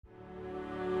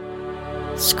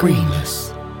Screenless.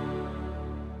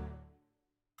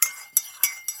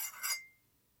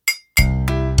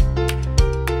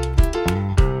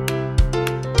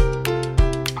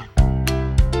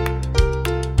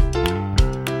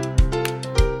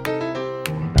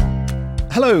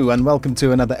 Hello and welcome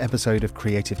to another episode of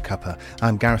Creative Cuppa.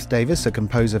 I'm Gareth Davis, a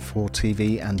composer for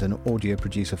TV and an audio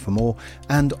producer for more,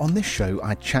 and on this show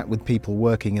I chat with people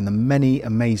working in the many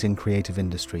amazing creative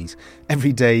industries.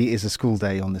 Every day is a school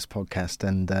day on this podcast,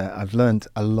 and I've learned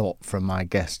a lot from my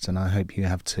guests, and I hope you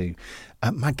have too.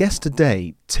 My guest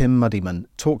today, Tim Muddiman,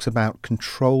 talks about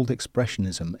controlled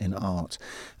expressionism in art.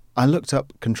 I looked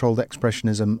up controlled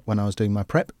expressionism when I was doing my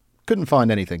prep. Couldn't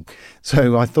find anything.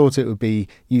 So I thought it would be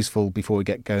useful before we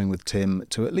get going with Tim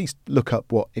to at least look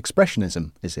up what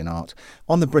expressionism is in art.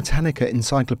 On the Britannica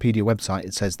Encyclopedia website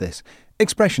it says this: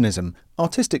 Expressionism,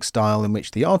 artistic style in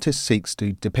which the artist seeks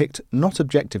to depict not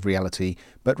objective reality,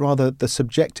 but rather the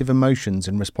subjective emotions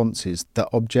and responses that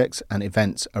objects and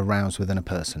events arouse within a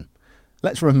person.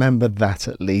 Let's remember that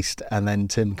at least, and then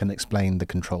Tim can explain the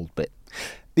controlled bit.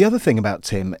 The other thing about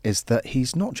Tim is that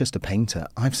he's not just a painter.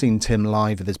 I've seen Tim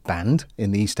live with his band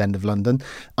in the East End of London.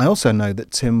 I also know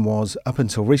that Tim was, up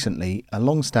until recently, a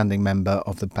long-standing member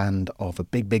of the band of a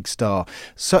big star.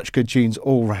 Such good tunes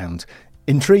all round.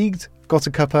 Intrigued? Got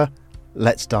a cuppa?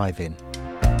 Let's dive in.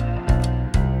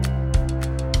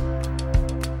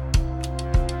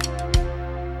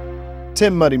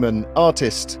 Tim Muddiman,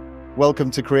 artist.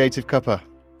 Welcome to Creative Cuppa.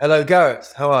 Hello,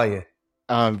 Gareth. How are you?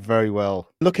 I'm very well.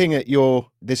 Looking at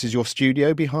this is your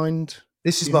studio behind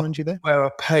you there? Where I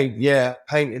paint. Yeah,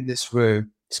 paint in this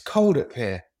room. It's cold up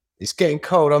here. It's getting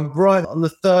cold. I'm right on the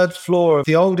third floor of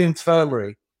the old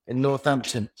infirmary in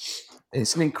Northampton.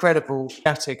 It's an incredible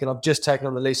attic, and I've just taken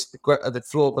on the lease of the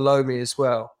floor below me as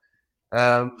well.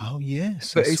 Oh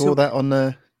yes, I saw that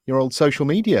on your old social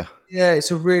media. Yeah,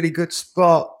 it's a really good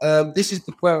spot. This is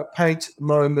where I paint at the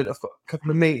moment. I've got a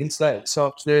couple of meetings later this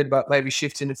afternoon about maybe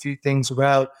shifting a few things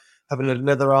around, having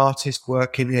another artist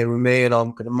working here with me, and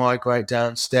I'm going to migrate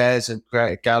downstairs and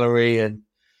create a gallery and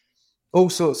all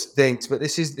sorts of things. But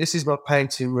this is my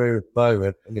painting room at the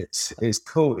moment, and it's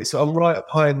cool. I'm right up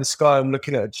high in the sky. I'm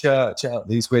looking at a church out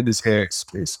these windows here.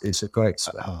 It's a great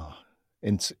spot.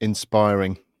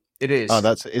 Inspiring. It is.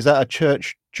 Is that a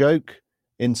church joke?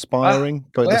 Inspiring?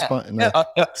 I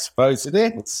suppose it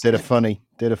is. Did a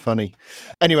funny.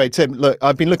 Anyway, Tim, look,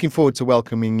 I've been looking forward to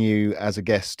welcoming you as a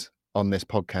guest on this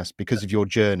podcast because of your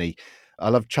journey. I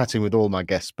love chatting with all my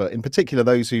guests, but in particular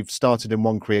those who've started in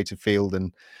one creative field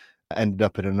and ended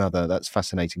up in another. That's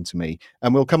fascinating to me.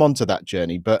 And we'll come on to that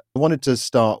journey, but I wanted to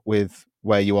start with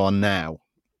where you are now.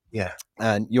 Yeah.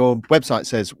 And your website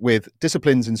says, with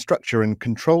disciplines in structure and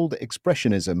controlled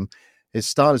expressionism, his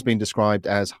style has been described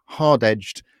as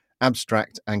hard-edged,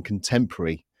 abstract, and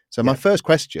contemporary. So my first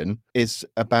question is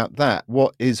about that.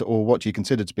 What is, or what do you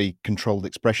consider to be, controlled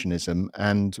expressionism?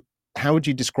 And how would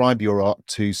you describe your art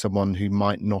to someone who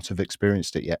might not have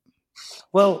experienced it yet?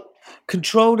 Well,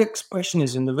 controlled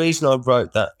expressionism, the reason I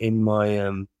wrote that in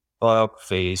my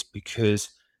biography is because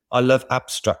I love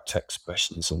abstract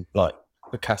expressionism, like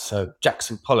Picasso,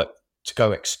 Jackson Pollock, to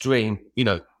go extreme,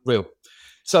 real.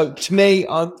 So to me,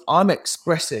 I'm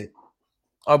expressing.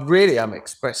 I really am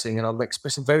expressing, and I'm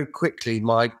expressing very quickly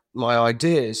my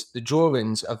ideas. The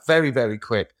drawings are very, very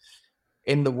quick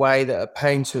in the way that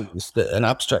an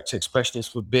abstract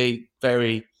expressionist would be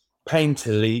very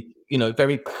painterly,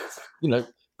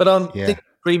 but I'm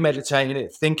premeditating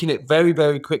it, thinking it very,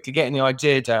 very quickly, getting the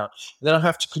idea down. And then I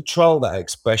have to control that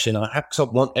expression. I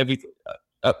want everything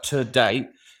up to date.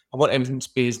 I want everything to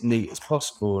be as neat as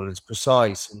possible and as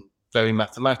precise and very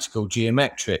mathematical,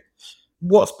 geometric.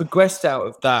 What's progressed out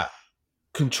of that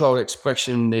controlled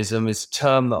expressionism is a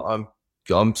term that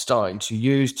I'm starting to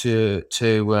use to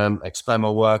explain my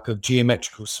work of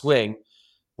geometrical swing,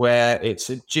 where it's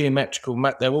a geometrical.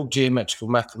 They're all geometrical,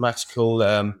 mathematical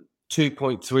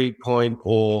 2.3 point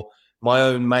or my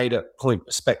own made-up point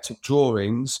perspective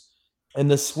drawings. And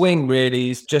the swing really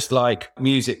is just like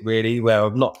music, really, where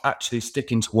I'm not actually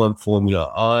sticking to one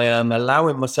formula. I am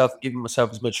giving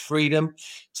myself as much freedom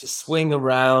to swing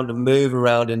around and move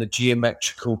around in a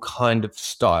geometrical kind of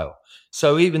style.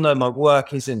 So even though my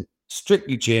work isn't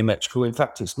strictly geometrical, in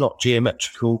fact, it's not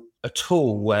geometrical at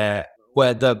all, where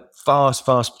the vast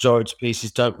majority of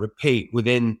pieces don't repeat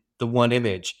within the one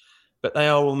image, but they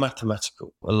are all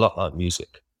mathematical, a lot like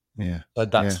music. Yeah. So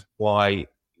that's why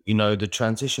the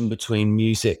transition between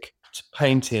music to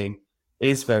painting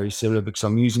is very similar, because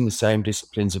I'm using the same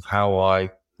disciplines of how I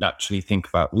naturally think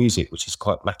about music, which is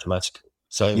quite mathematical.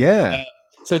 So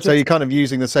so you're kind of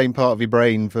using the same part of your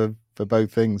brain for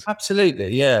both things.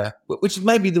 Absolutely, yeah. Which is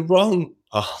maybe the wrong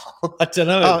Oh, I don't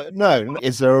know. No.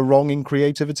 Is there a wrong in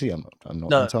creativity? I'm not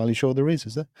No. entirely sure there is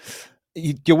there?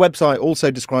 Your website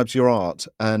also describes your art,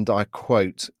 and I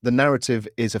quote, "The narrative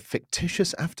is a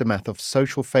fictitious aftermath of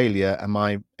social failure and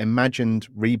my imagined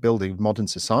rebuilding of modern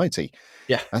society."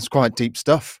 Yeah. That's quite deep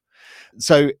stuff.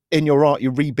 So in your art,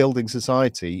 you're rebuilding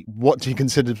society. What do you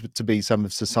consider to be some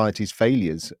of society's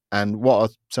failures? And what are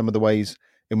some of the ways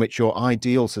in which your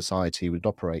ideal society would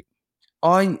operate?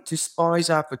 I despise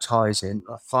advertising.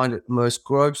 I find it the most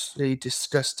grossly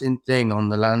disgusting thing on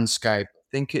the landscape. I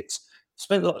think it's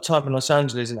spent a lot of time in Los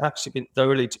Angeles and actually been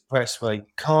thoroughly depressed where you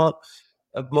can't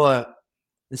admire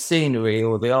the scenery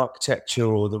or the architecture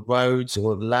or the roads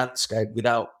or the landscape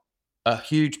without a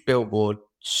huge billboard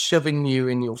shoving you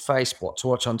in your face what to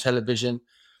watch on television,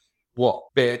 what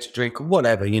beer to drink, or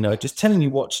whatever, just telling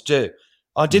you what to do.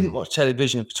 I didn't watch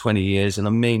television for 20 years, and I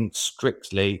mean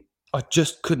strictly, I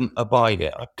just couldn't abide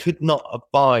it. I could not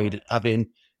abide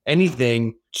having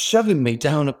anything shoving me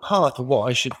down a path of what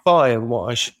I should buy and what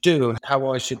I should do and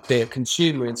how I should be a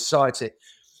consumer in society.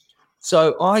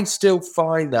 So I still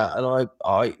find that, and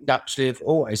I naturally have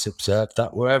always observed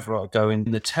that wherever I go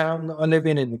in the town that I live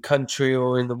in the country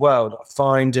or in the world, I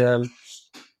find,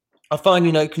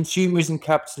 consumerism,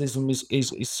 capitalism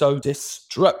is so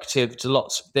destructive to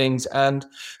lots of things. And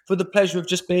for the pleasure of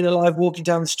just being alive, walking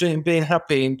down the street and being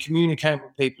happy and communicating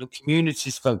with people and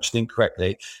communities functioning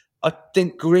correctly, I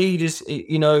think greed is,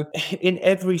 in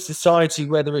every society,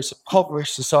 whether it's a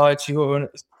impoverished society or an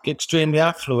extremely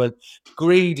affluent,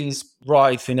 greed is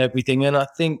rife in everything. And I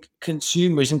think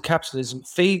consumerism, capitalism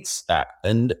feeds that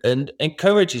and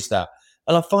encourages that.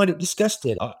 And I find it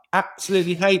disgusting. I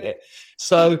absolutely hate it.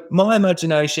 So my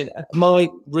imagination, my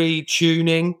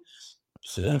retuning,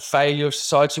 failure of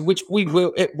society, which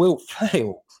it will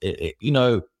fail.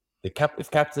 If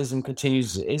capitalism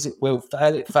continues as it is, it will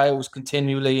fail. It fails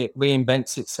continually. It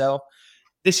reinvents itself.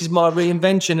 This is my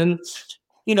reinvention. And,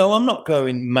 I'm not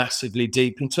going massively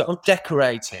deep into it. I'm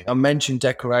decorating. I mentioned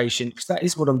decoration because that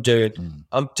is what I'm doing.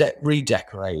 I'm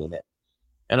redecorating it.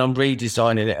 And I'm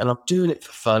redesigning it, and I'm doing it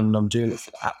for fun, and I'm doing it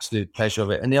for the absolute pleasure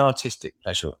of it and the artistic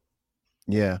pleasure.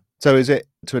 Yeah. So is it,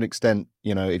 to an extent,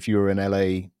 if you were in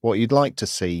LA, what you'd like to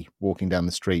see walking down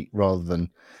the street rather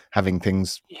than having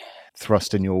things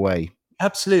thrust in your way?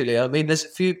 Absolutely. I mean, there's a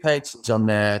few paintings on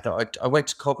there that I went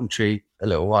to Coventry a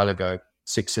little while ago,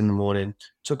 6 a.m,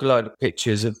 took a load of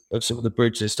pictures of some of the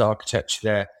brutalist architecture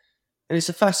there. And it's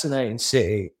a fascinating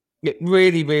city. It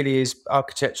really, really is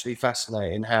architecturally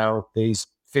fascinating how these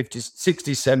 50s,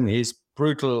 60s, 70s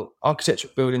brutal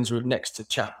architectural buildings were next to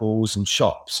chapels and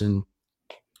shops and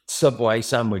Subway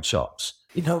sandwich shops.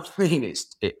 You know what I mean?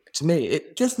 To me,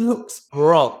 it just looks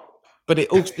wrong. But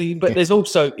there's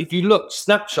also, if you look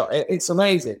snapshot, it's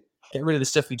amazing. Get rid of the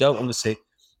stuff you don't want to see.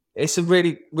 It's a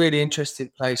really, really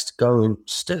interesting place to go and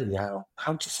study how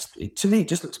to me, it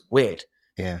just looks weird.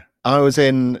 Yeah. I was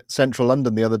in central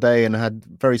London the other day and had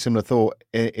very similar thought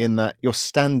in that you're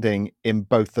standing in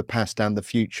both the past and the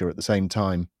future at the same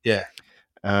time. Yeah.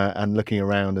 And looking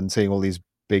around and seeing all these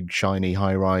big, shiny,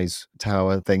 high-rise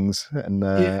tower things.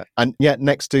 And yet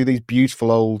next to these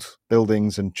beautiful old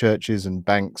buildings and churches and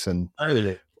banks and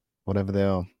whatever they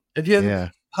are. Have you ever been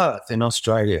to Perth in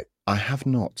Australia? I have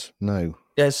not, no.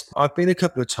 Yes, I've been a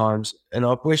couple of times and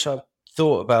I wish I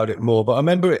thought about it more, but I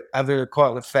remember it having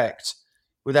quite an effect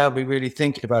without me really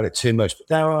thinking about it too much. But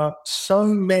there are so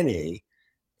many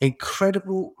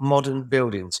incredible modern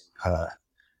buildings in Perth,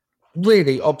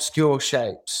 really obscure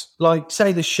shapes. Like,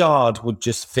 say, the Shard would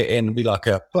just fit in and be like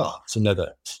it's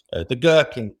another, the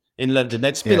Gherkin in London.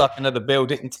 They'd just be like another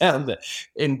building down there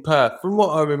in Perth, from what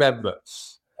I remember.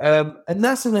 And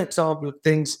that's an example of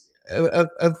things,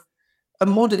 of a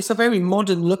modern, it's a very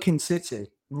modern looking city,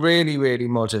 really, really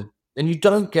modern. And you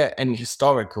don't get any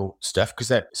historical stuff because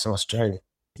it's Australia.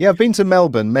 Yeah, I've been to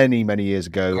Melbourne many, many years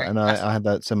ago, and I had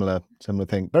that similar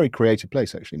thing. Very creative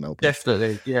place, actually, Melbourne.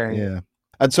 Definitely, yeah.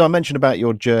 And so I mentioned about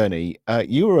your journey.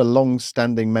 You were a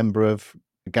long-standing member of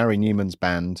Gary Numan's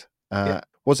band.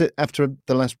 Was it after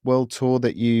the last world tour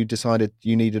that you decided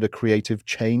you needed a creative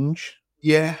change?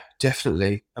 Yeah,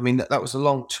 definitely. I mean, that was a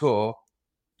long tour.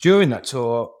 During that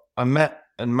tour, I met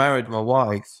and married my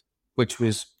wife, which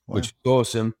was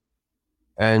awesome,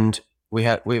 and we've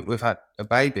had a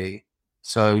baby.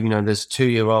 So, there's a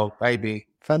 2-year-old baby.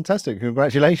 Fantastic.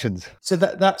 Congratulations. So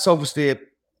that's obviously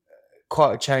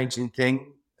quite a changing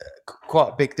thing, quite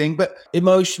a big thing. But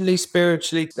emotionally,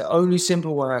 spiritually, the only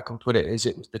simple way I can put it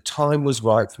is the time was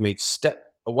right for me to step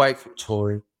away from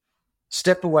touring,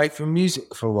 step away from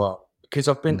music for a while. Because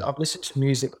I've listened to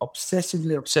music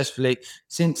obsessively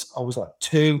since I was like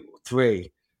 2, 3. I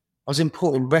was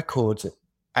importing records at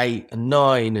 8 and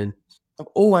 9, and I've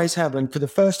always have. And for the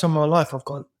first time in my life, I've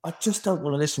gone, I just don't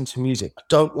want to listen to music. I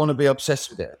don't want to be obsessed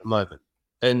with it at the moment.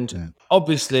 And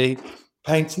obviously,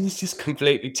 painting is just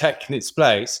completely taking its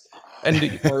place. And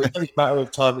it's a matter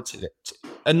of time until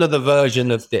another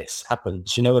version of this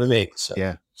happens. You know what I mean? So,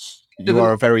 yeah. You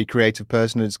are a very creative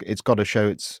person. It's got to show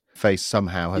its face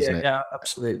somehow, hasn't it? Yeah,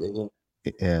 absolutely.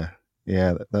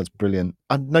 Yeah, that's brilliant.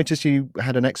 I noticed you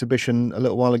had an exhibition a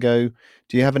little while ago.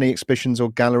 Do you have any exhibitions or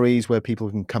galleries where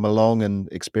people can come along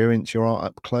and experience your art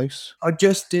up close? I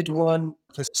just did one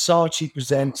for Saatchi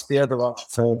Presents, the other art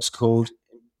firm's called,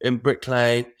 in Brick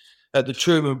Lane at the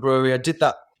Truman Brewery. I did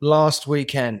that last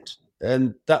weekend,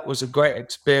 and that was a great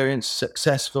experience,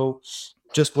 successful.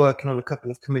 Just working on a couple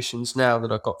of commissions now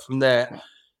that I got from there.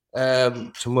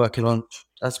 Which I'm working on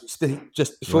as we speak,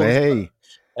 just before. Hey.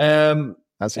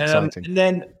 That's exciting.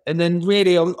 And then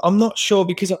really, I'm not sure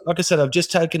because, like I said, I've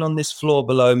just taken on this floor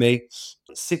below me,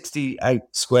 68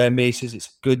 square meters. It's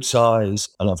a good size,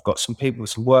 and I've got some people,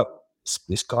 some work.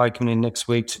 This guy coming in next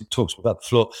week to talk to me about the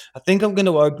floor. I think I'm going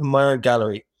to open my own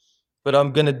gallery, but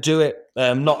I'm going to do it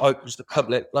not open to the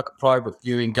public, like a private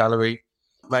viewing gallery.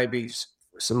 Maybe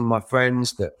some of my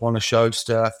friends that want to show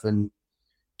stuff and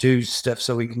do stuff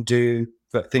so we can do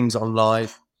things online.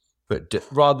 But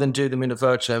rather than do them in a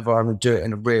virtual environment, do it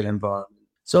in a real environment.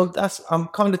 So I'm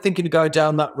kind of thinking of going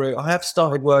down that route. I have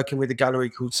started working with a gallery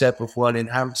called Seventh One in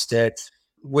Hampstead.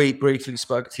 We briefly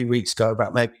spoke a few weeks ago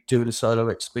about maybe doing a solo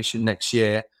exhibition next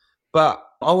year. But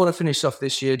I want to finish off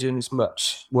this year doing as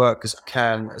much work as I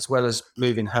can, as well as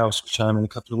moving house, which I'm in a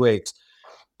couple of weeks.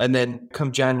 And then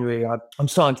come January, I'm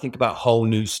starting to think about whole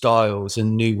new styles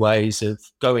and new ways of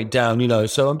going down,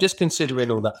 So I'm just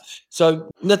considering all that. So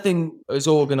nothing is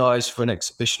organised for an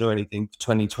exhibition or anything for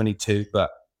 2022, but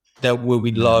there will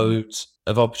be loads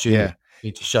of opportunity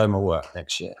to show my work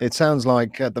next year. It sounds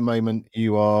like at the moment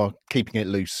you are keeping it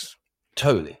loose.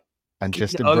 Totally. And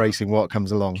just embracing what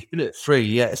comes along. Keeping it free,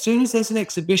 yeah. As soon as there's an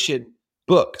exhibition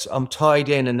booked, I'm tied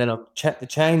in, and then I'll check the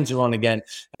chains are on again.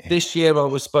 This year I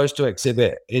was supposed to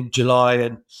exhibit in July,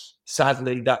 and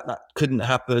sadly that couldn't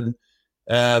happen.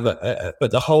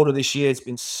 But the whole of this year has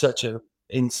been such an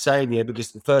insane year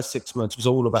because the first 6 months was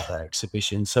all about that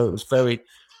exhibition. So it was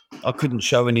I couldn't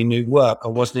show any new work. I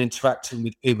wasn't interacting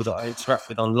with people that I interact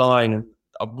with online, and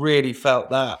I really felt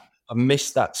that. I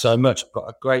missed that so much. I've got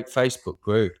a great Facebook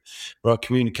group where I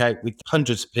communicate with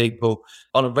hundreds of people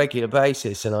on a regular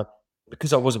basis, and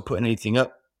because I wasn't putting anything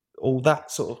up, all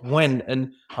that sort of went,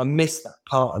 and I missed that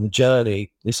part of the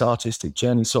journey, this artistic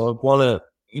journey. So I want to,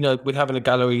 with having a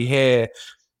gallery here,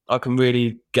 I can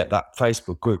really get that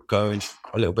Facebook group going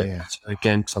a little bit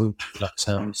again. So that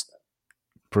sounds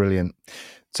brilliant.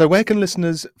 So where can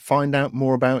listeners find out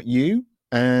more about you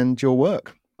and your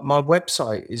work? My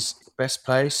website is the best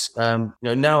place. Now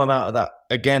I'm out of that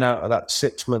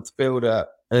 6 month build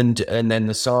up, and then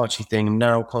the Saatchi thing. I'm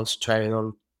now concentrating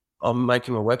on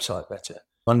making my website better.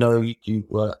 I know you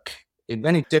work in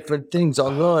many different things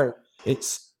online.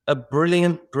 It's a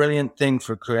brilliant, brilliant thing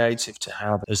for a creative to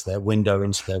have as their window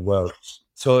into their world.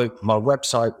 So my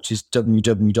website, which is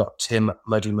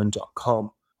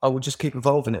www.timmuddyman.com, I will just keep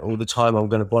evolving it all the time. I'm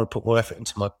going to want to put more effort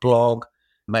into my blog,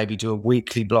 maybe do a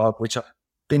weekly blog, which I've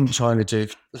been trying to do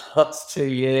for the last 2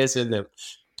 years. And I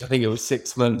think it was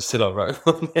 6 months till I wrote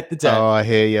one the other day. Oh, I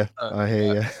hear you.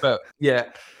 But yeah,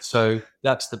 so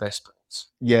that's the best place.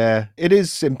 Yeah, it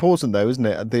is important though, isn't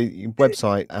it? The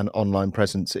website and online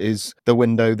presence is the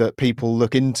window that people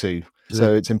look into.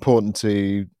 So it's important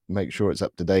to make sure it's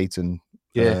up to date and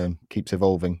keeps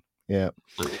evolving. Yeah.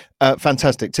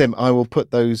 Fantastic. Tim, I will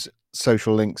put those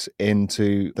social links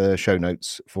into the show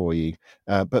notes for you.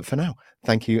 But for now,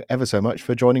 thank you ever so much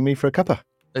for joining me for a cuppa.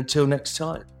 Until next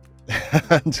time.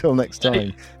 Until next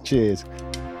time. Cheers.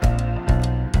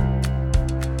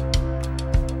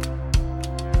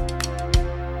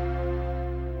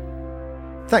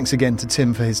 Thanks again to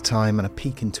Tim for his time and a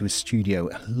peek into his studio,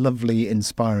 a lovely,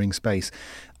 inspiring space.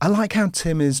 I like how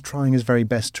Tim is trying his very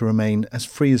best to remain as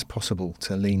free as possible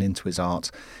to lean into his art.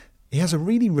 He has a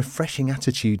really refreshing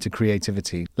attitude to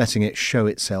creativity, letting it show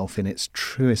itself in its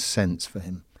truest sense for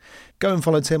him. Go and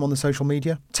follow Tim on the social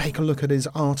media. Take a look at his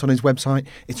art on his website.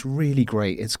 It's really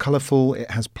great. It's colourful, it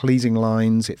has pleasing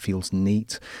lines, it feels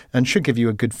neat, and should give you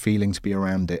a good feeling to be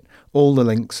around it. All the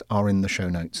links are in the show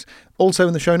notes. Also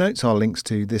in the show notes are links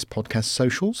to this podcast's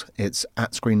socials. It's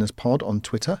 @ScreenlessPod on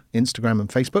Twitter, Instagram and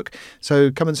Facebook.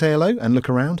 So come and say hello and look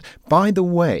around. By the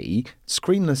way,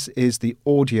 Screenless is the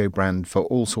audio brand for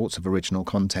all sorts of original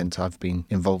content I've been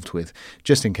involved with.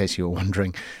 Just in case you were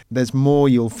wondering, there's more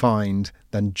you'll find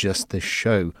than just this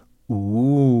show.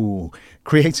 Ooh.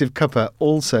 Creative Cuppa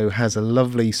also has a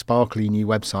lovely, sparkly new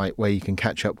website where you can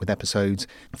catch up with episodes,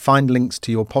 find links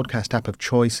to your podcast app of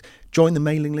choice, join the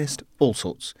mailing list, all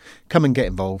sorts. Come and get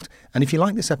involved. And if you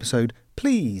like this episode,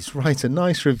 please write a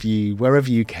nice review wherever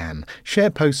you can. Share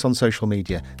posts on social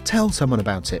media. Tell someone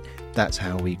about it. That's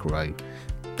how we grow.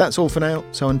 That's all for now.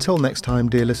 So until next time,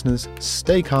 dear listeners,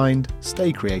 stay kind,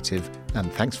 stay creative,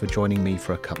 and thanks for joining me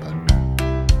for a cuppa.